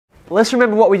let's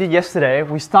remember what we did yesterday.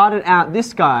 We started out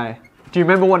this guy. Do you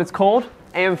remember what it's called?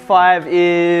 AM5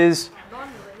 is...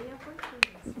 Nonlinear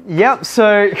functions. Yep,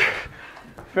 so...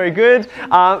 Very good.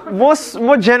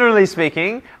 More generally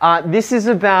speaking, this is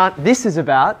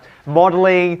about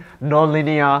modeling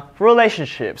nonlinear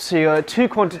relationships. So you got two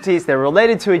quantities, they're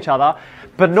related to each other,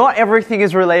 but not everything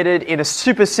is related in a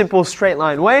super simple straight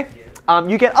line way.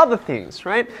 You get other things,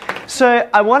 right? So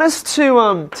I want us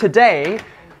to, today,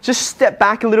 just step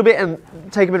back a little bit and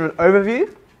take a bit of an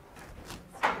overview.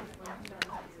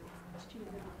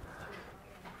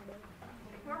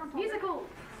 Musical.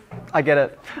 I get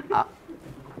it.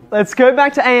 Let's go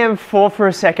back to AM4 for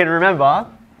a second. Remember,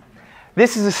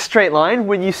 this is a straight line.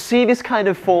 When you see this kind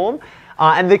of form,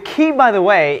 and the key, by the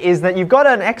way, is that you've got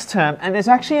an x term, and there's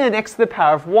actually an x to the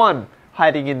power of 1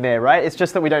 hiding in there, right? It's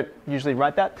just that we don't usually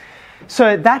write that.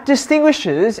 So that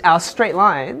distinguishes our straight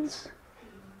lines,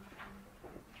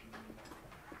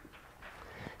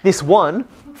 this one,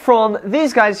 from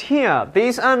these guys here.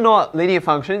 These are not linear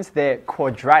functions, they're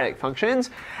quadratic functions.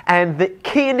 And the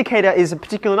key indicator is a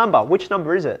particular number. Which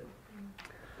number is it?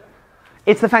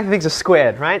 It's the fact that things are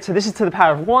squared, right? So this is to the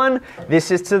power of 1,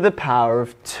 this is to the power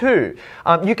of 2.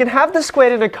 You can have the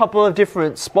squared in a couple of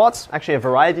different spots, actually a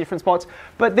variety of different spots,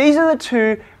 but these are the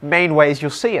two main ways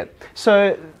you'll see it.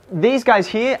 So these guys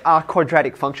here are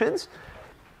quadratic functions.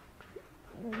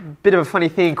 Bit of a funny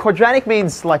thing, quadratic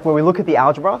means like when we look at the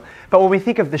algebra, but when we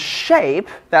think of the shape,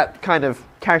 that kind of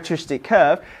characteristic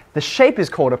curve, the shape is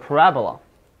called a parabola.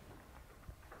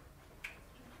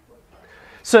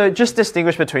 So just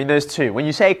distinguish between those two. When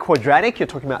you say quadratic, you're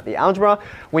talking about the algebra.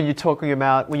 When you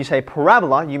say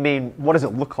parabola, you mean what does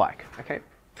it look like, okay?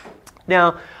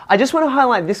 Now, I just want to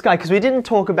highlight this guy because we didn't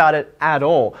talk about it at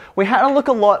all. We had a look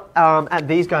a lot at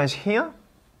these guys here.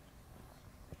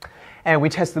 And we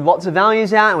tested lots of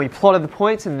values out, and we plotted the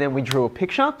points, and then we drew a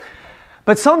picture.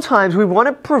 But sometimes we want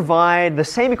to provide the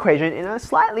same equation in a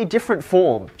slightly different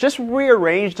form, just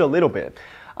rearranged a little bit.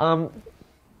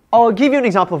 I'll give you an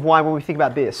example of why when we think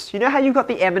about this. You know how you've got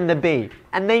the m and the b,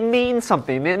 and they mean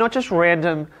something. They're not just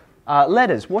random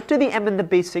letters. What do the m and the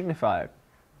b signify?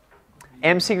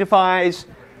 M signifies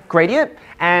gradient,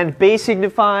 and b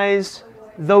signifies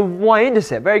the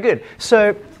y-intercept. Very good.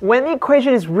 So when the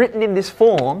equation is written in this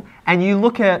form, and you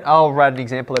look at, I'll write an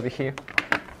example over here,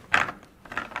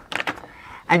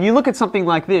 and you look at something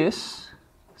like this,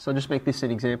 so I'll just make this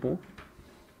an example.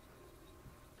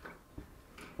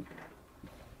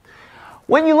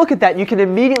 When you look at that, you can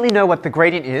immediately know what the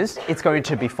gradient is. It's going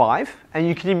to be 5, and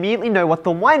you can immediately know what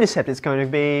the y-intercept is going to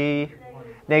be,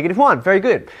 -1. Very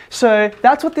good. So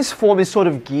that's what this form is sort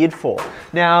of geared for.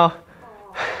 Now,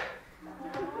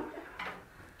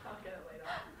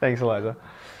 thanks, Eliza.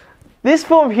 This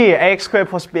form here, ax squared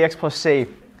plus bx plus c,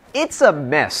 it's a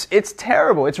mess. It's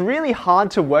terrible. It's really hard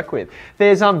to work with.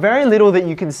 There's very little that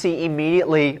you can see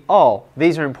immediately, oh,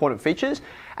 these are important features.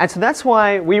 And so that's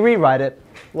why we rewrite it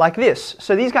like this.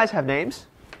 So these guys have names.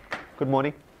 Good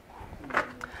morning.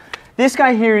 This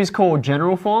guy here is called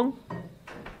general form.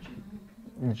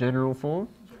 General form.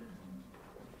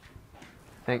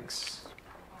 Thanks.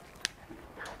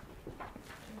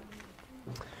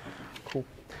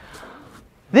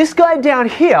 This guy down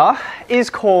here is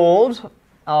called,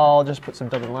 I'll just put some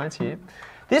dotted lines here.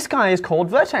 This guy is called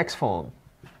vertex form.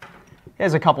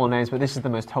 There's a couple of names, but this is the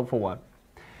most helpful one.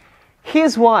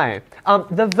 Here's why.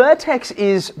 The vertex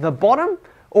is the bottom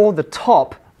or the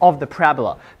top of the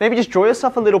parabola. Maybe just draw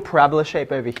yourself a little parabola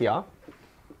shape over here.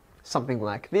 Something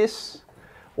like this,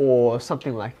 or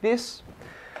something like this.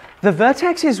 The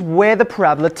vertex is where the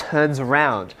parabola turns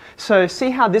around. So see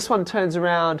how this one turns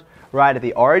around right at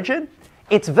the origin?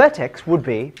 Its vertex would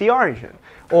be the origin.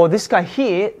 Or this guy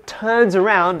here turns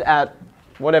around at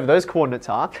whatever those coordinates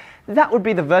are. That would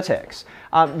be the vertex.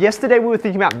 Yesterday we were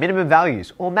thinking about minimum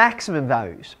values or maximum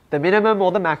values. The minimum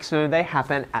or the maximum, they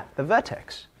happen at the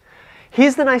vertex.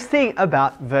 Here's the nice thing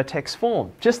about vertex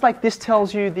form. Just like this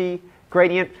tells you the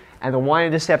gradient and the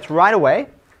y-intercept right away.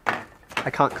 I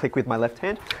can't click with my left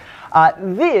hand.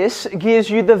 This gives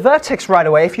you the vertex right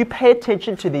away if you pay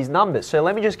attention to these numbers. So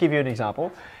let me just give you an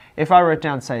example. If I wrote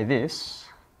down, say, this,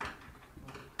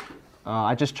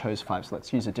 I just chose 5, so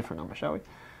let's use a different number, shall we?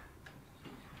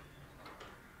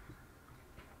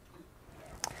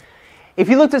 If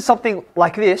you looked at something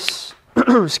like this,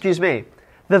 excuse me,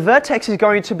 the vertex is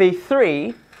going to be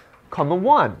 3,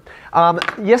 1.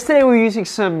 Yesterday we were using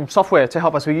some software to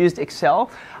help us. We used Excel.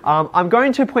 I'm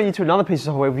going to point you to another piece of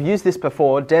software. We've used this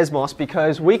before, Desmos,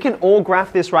 because we can all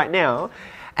graph this right now,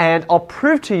 and I'll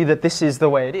prove to you that this is the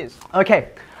way it is. Okay.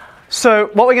 So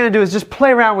what we're going to do is just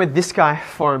play around with this guy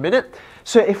for a minute.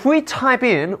 So if we type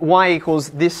in y equals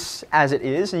this as it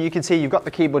is, and you can see you've got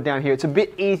the keyboard down here, it's a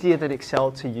bit easier than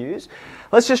Excel to use.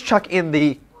 Let's just chuck in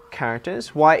the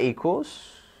characters, y equals.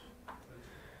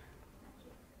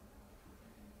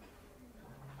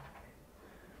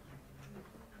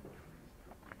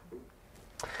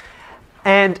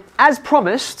 And as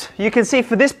promised, you can see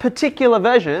for this particular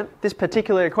version, this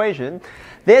particular equation,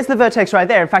 there's the vertex right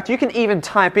there. In fact, you can even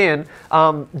type in,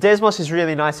 Desmos is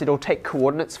really nice, it'll take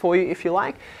coordinates for you if you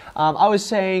like. I was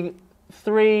saying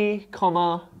 3,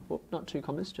 comma, whoop, not 2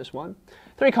 commas, just 1.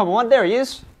 3, comma 1, there he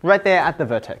is, right there at the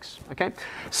vertex, okay?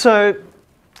 So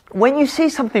when you see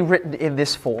something written in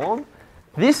this form,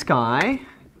 this guy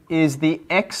is the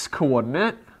x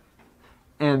coordinate,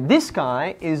 and this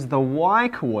guy is the y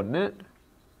coordinate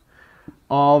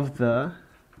of the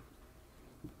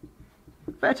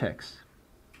vertex.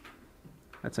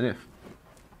 That's an if.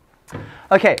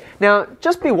 Okay, now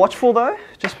just be watchful though.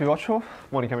 Just be watchful.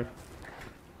 Morning, Cameron.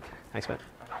 Thanks, man.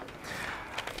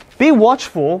 Be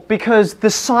watchful because the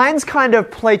signs kind of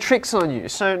play tricks on you.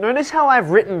 So notice how I've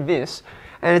written this,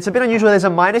 and it's a bit unusual. There's a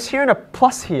minus here and a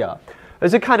plus here.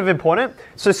 Those are kind of important.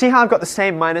 So see how I've got the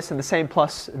same minus and the same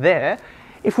plus there.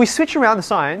 If we switch around the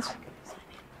signs,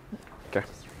 go.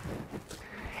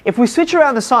 If we switch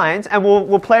around the signs, and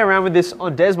we'll play around with this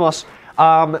on Desmos,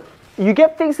 you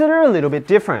get things that are a little bit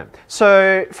different.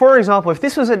 So, for example, if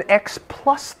this was an x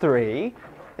plus 3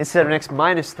 instead of an x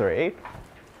minus 3,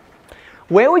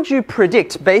 where would you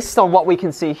predict, based on what we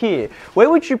can see here, where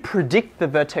would you predict the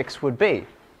vertex would be?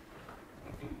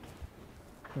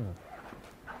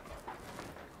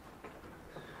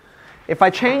 If I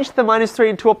change the minus 3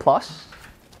 into a plus,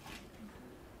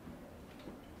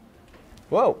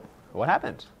 whoa, what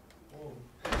happened?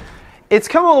 It's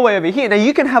come all the way over here. Now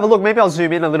you can have a look. Maybe I'll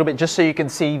zoom in a little bit just so you can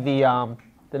see the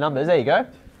numbers. There you go.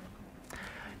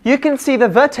 You can see the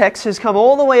vertex has come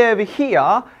all the way over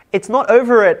here. It's not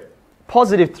over at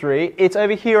positive 3. It's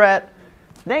over here at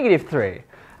negative 3.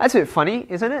 That's a bit funny,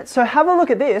 isn't it? So have a look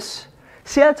at this.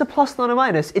 See how it's a plus, not a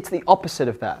minus? It's the opposite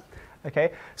of that.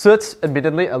 Okay, so it's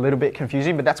admittedly a little bit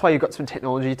confusing, but that's why you've got some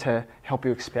technology to help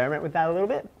you experiment with that a little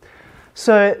bit.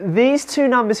 So these two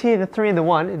numbers here, the 3 and the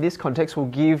 1, in this context will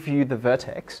give you the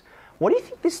vertex. What do you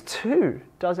think this 2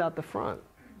 does out the front?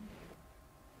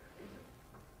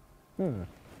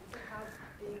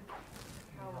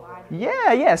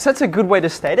 Yeah, so that's a good way to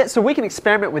state it. So we can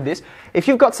experiment with this. If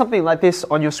you've got something like this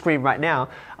on your screen right now,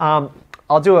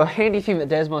 I'll do a handy thing that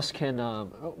Desmos can,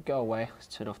 go away, let's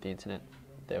turn off the internet.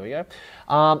 There we go.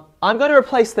 I'm going to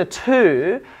replace the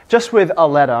 2 just with a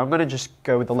letter. I'm going to just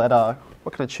go with the letter.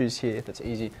 What can I choose here that's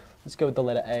easy? Let's go with the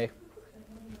letter A.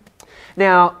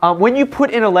 Now, when you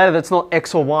put in a letter that's not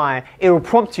X or Y, it will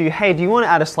prompt you, hey, do you want to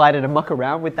add a slider to muck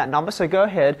around with that number? So go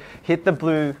ahead, hit the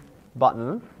blue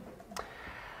button.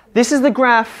 This is the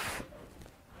graph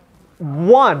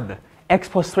 1, x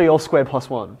plus 3 all squared plus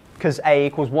 1, because A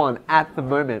equals 1 at the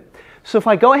moment. So if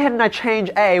I go ahead and I change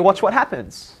A, watch what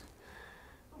happens.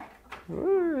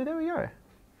 Ooh, there we go.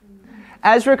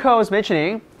 As Rico was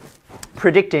mentioning,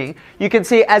 predicting, you can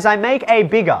see as I make A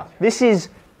bigger, this is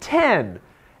 10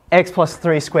 x plus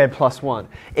 3 squared plus 1.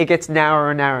 It gets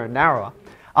narrower and narrower and narrower.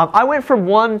 I went from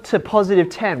 1 to positive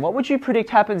 10. What would you predict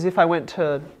happens if I went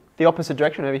to the opposite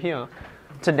direction over here,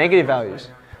 to negative values?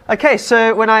 Okay,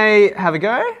 so when I have a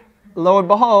go, lo and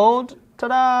behold,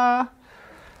 ta-da!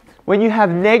 When you have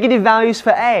negative values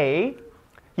for A,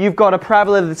 you've got a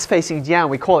parabola that's facing down.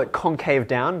 We call it concave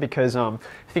down because if you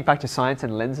think back to science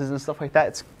and lenses and stuff like that,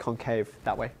 it's concave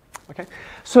that way. Okay,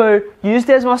 so use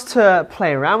Desmos to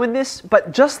play around with this,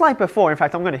 but just like before, in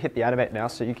fact, I'm going to hit the animate now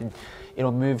so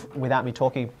it'll move without me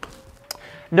talking.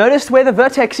 Notice where the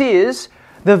vertex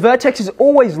is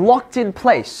always locked in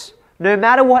place, no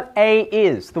matter what A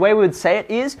is. The way we would say it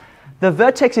is, the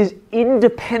vertex is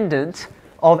independent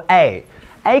of A.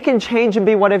 A can change and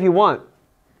be whatever you want.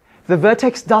 The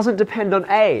vertex doesn't depend on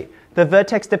A. The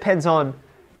vertex depends on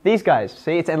these guys.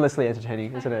 See, it's endlessly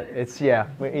entertaining, isn't it? It's, yeah,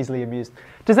 we're easily amused.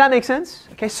 Does that make sense?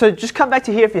 Okay, so just come back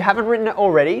to here if you haven't written it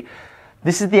already.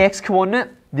 This is the x coordinate.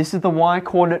 This is the y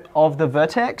coordinate of the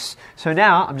vertex. So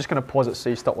now, I'm just going to pause it so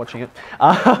you stop watching it.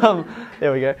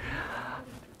 There we go.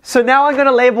 So now I'm going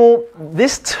to label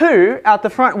this 2 out the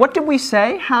front. What did we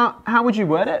say? How would you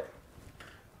word it?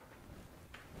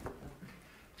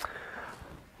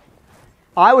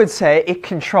 I would say it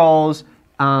controls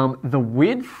the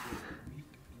width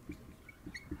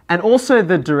and also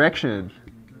the direction.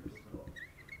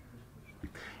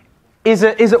 Is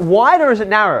it wide or is it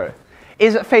narrow?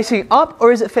 Is it facing up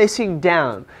or is it facing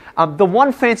down? The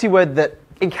one fancy word that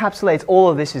encapsulates all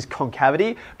of this is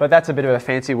concavity, but that's a bit of a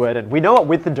fancy word, and we know what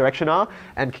width and direction are,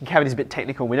 and concavity is a bit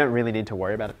technical, and we don't really need to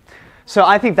worry about it. So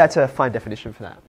I think that's a fine definition for that.